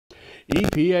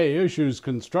EPA issues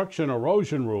construction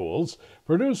erosion rules.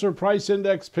 Producer price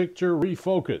index picture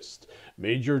refocused.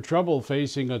 Major trouble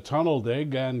facing a tunnel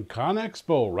dig, and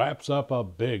CONEXPO wraps up a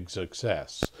big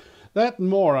success. That and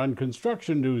more on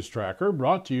Construction News Tracker,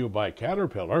 brought to you by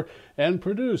Caterpillar and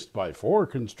produced by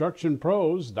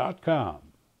 4constructionpros.com.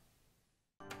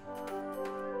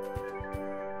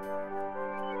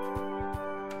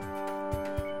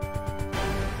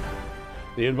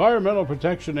 The Environmental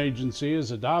Protection Agency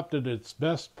has adopted its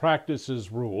best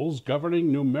practices rules governing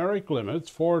numeric limits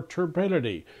for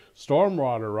turbidity,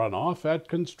 stormwater runoff at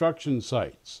construction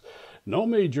sites. No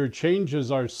major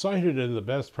changes are cited in the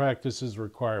best practices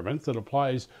requirement that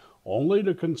applies only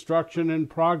to construction in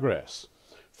progress.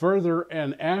 Further,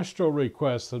 an AASHTO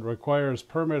request that requires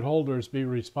permit holders be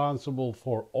responsible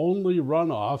for only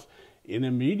runoff in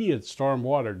immediate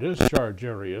stormwater discharge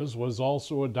areas was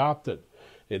also adopted.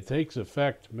 It takes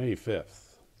effect May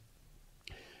 5th.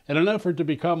 In an effort to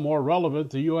become more relevant,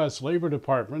 the U.S. Labor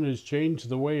Department has changed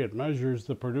the way it measures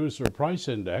the Producer Price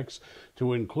Index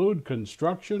to include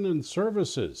construction and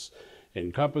services,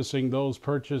 encompassing those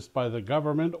purchased by the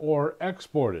government or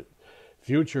exported.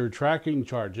 Future tracking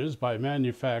charges by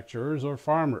manufacturers or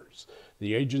farmers.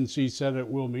 The agency said it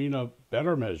will mean a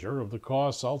better measure of the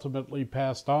costs ultimately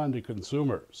passed on to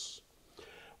consumers.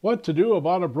 What to do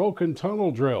about a broken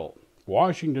tunnel drill?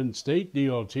 Washington State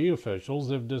DOT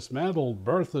officials have dismantled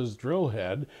Bertha's drill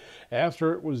head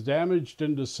after it was damaged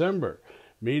in December,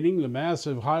 meaning the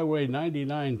massive Highway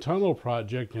 99 tunnel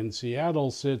project in Seattle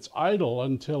sits idle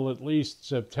until at least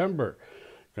September.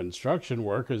 Construction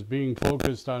work is being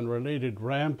focused on related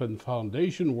ramp and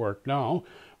foundation work now,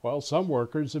 while some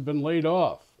workers have been laid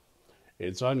off.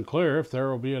 It's unclear if there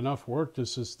will be enough work to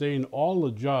sustain all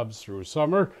the jobs through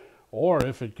summer, or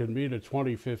if it can meet a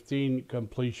 2015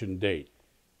 completion date.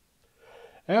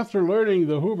 After learning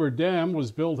the Hoover Dam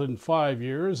was built in 5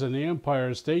 years and the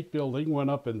Empire State Building went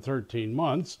up in 13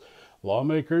 months,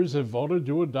 lawmakers have voted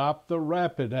to adopt the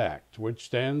RAPID Act, which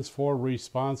stands for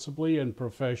Responsibly and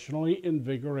Professionally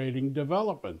Invigorating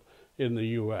Development in the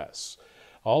U.S.,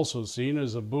 also seen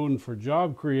as a boon for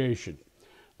job creation.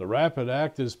 The RAPID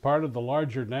Act is part of the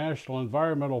larger National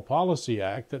Environmental Policy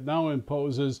Act that now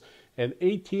imposes an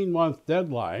 18-month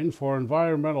deadline for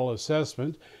environmental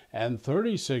assessment and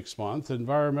 36-month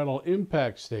environmental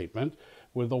impact statement,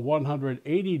 with a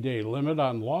 180-day limit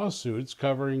on lawsuits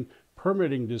covering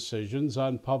permitting decisions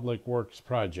on public works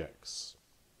projects.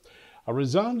 A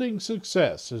resounding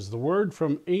success is the word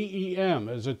from AEM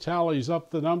as it tallies up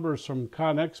the numbers from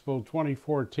CONEXPO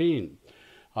 2014.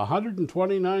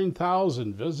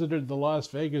 129,000 visited the Las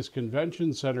Vegas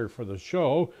Convention Center for the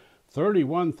show,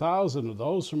 31,000 of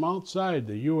those from outside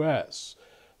the U.S.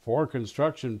 4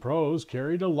 Construction Pros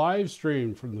carried a live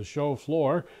stream from the show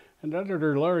floor, and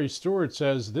editor Larry Stewart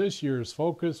says this year's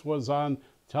focus was on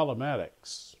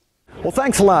telematics. Well,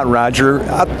 thanks a lot, Roger.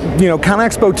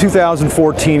 CONEXPO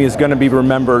 2014 is going to be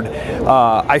remembered,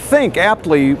 I think,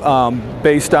 aptly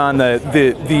based on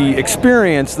the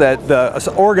experience that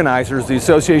the organizers, the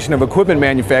Association of Equipment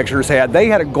Manufacturers, had. They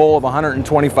had a goal of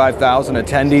 125,000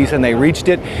 attendees, and they reached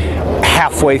it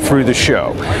halfway through the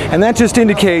show. And that just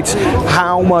indicates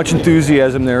how much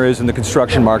enthusiasm there is in the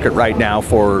construction market right now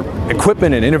for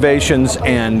equipment and innovations,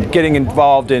 and getting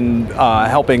involved in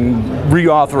helping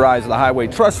reauthorize the Highway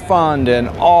Trust Fund and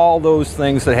all those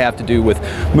things that have to do with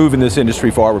moving this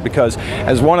industry forward. Because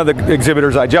as one of the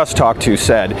exhibitors I just talked to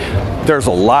said, there's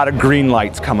a lot of green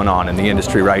lights coming on in the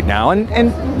industry right now,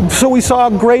 and so we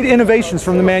saw great innovations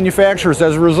from the manufacturers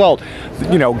as a result.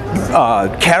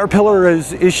 Caterpillar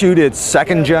has issued its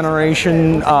second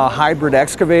generation hybrid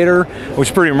excavator, which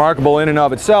is pretty remarkable in and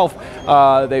of itself.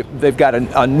 They've got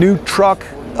a new truck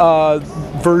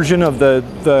version of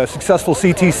the successful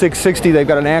CT660. They've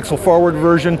got an axle forward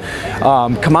version.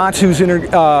 Komatsu's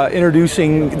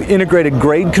introducing integrated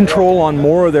grade control on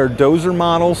more of their dozer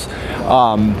models.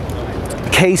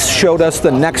 Case showed us the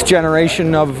next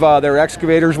generation of their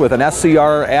excavators with an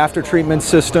SCR after treatment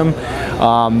system.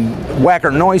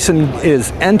 Wacker Neuson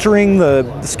is entering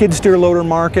the skid steer loader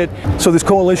market. So this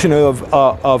coalition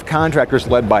of contractors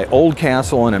led by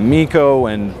Oldcastle and Amico,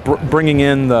 and bringing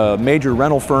in the major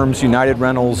rental firms, United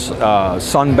Rentals,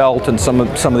 Sunbelt, and some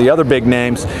of the other big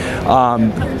names,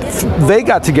 they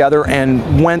got together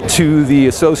and went to the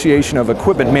Association of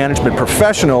Equipment Management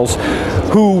Professionals,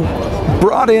 who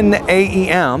brought in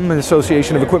AEM, the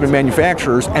Association of Equipment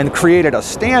Manufacturers, and created a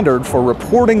standard for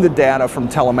reporting the data from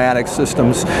telematics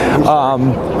systems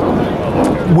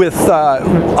with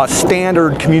a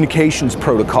standard communications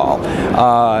protocol.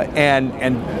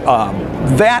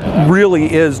 that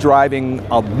really is driving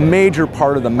a major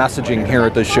part of the messaging here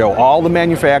at this show. All the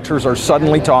manufacturers are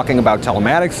suddenly talking about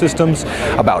telematics systems,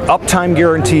 about uptime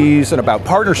guarantees, and about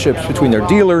partnerships between their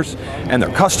dealers and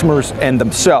their customers and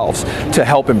themselves to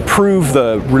help improve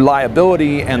the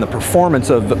reliability and the performance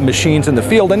of the machines in the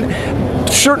field.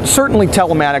 And certainly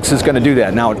telematics is going to do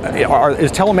that. Now,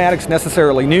 is telematics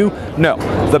necessarily new? No.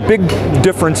 The big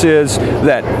difference is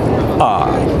that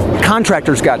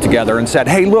contractors got together and said,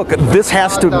 hey, look,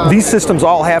 these systems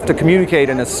all have to communicate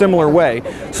in a similar way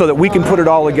so that we can put it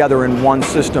all together in one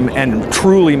system and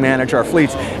truly manage our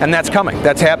fleets. And that's coming.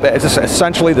 That's happening.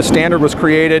 Essentially, the standard was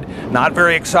created. Not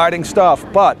very exciting stuff,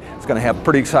 but it's going to have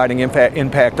pretty exciting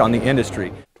impact on the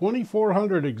industry.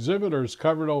 2,400 exhibitors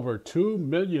covered over 2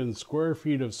 million square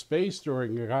feet of space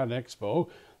during CONEXPO,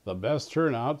 the best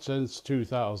turnout since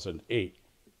 2008.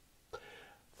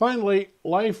 Finally,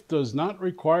 life does not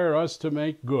require us to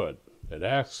make good. It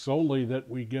asks only that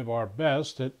we give our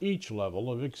best at each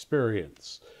level of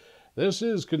experience. This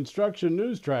is Construction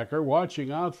News Tracker,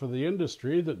 watching out for the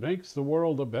industry that makes the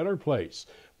world a better place.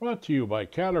 Brought to you by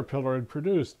Caterpillar and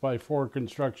produced by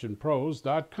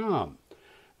 4constructionpros.com.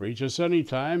 Reach us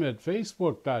anytime at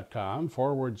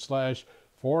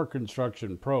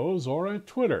facebook.com/4constructionpros or at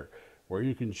Twitter, where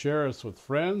you can share us with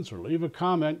friends or leave a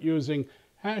comment using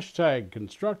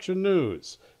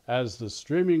 #ConstructionNews, as the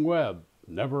streaming web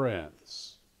never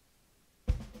ends.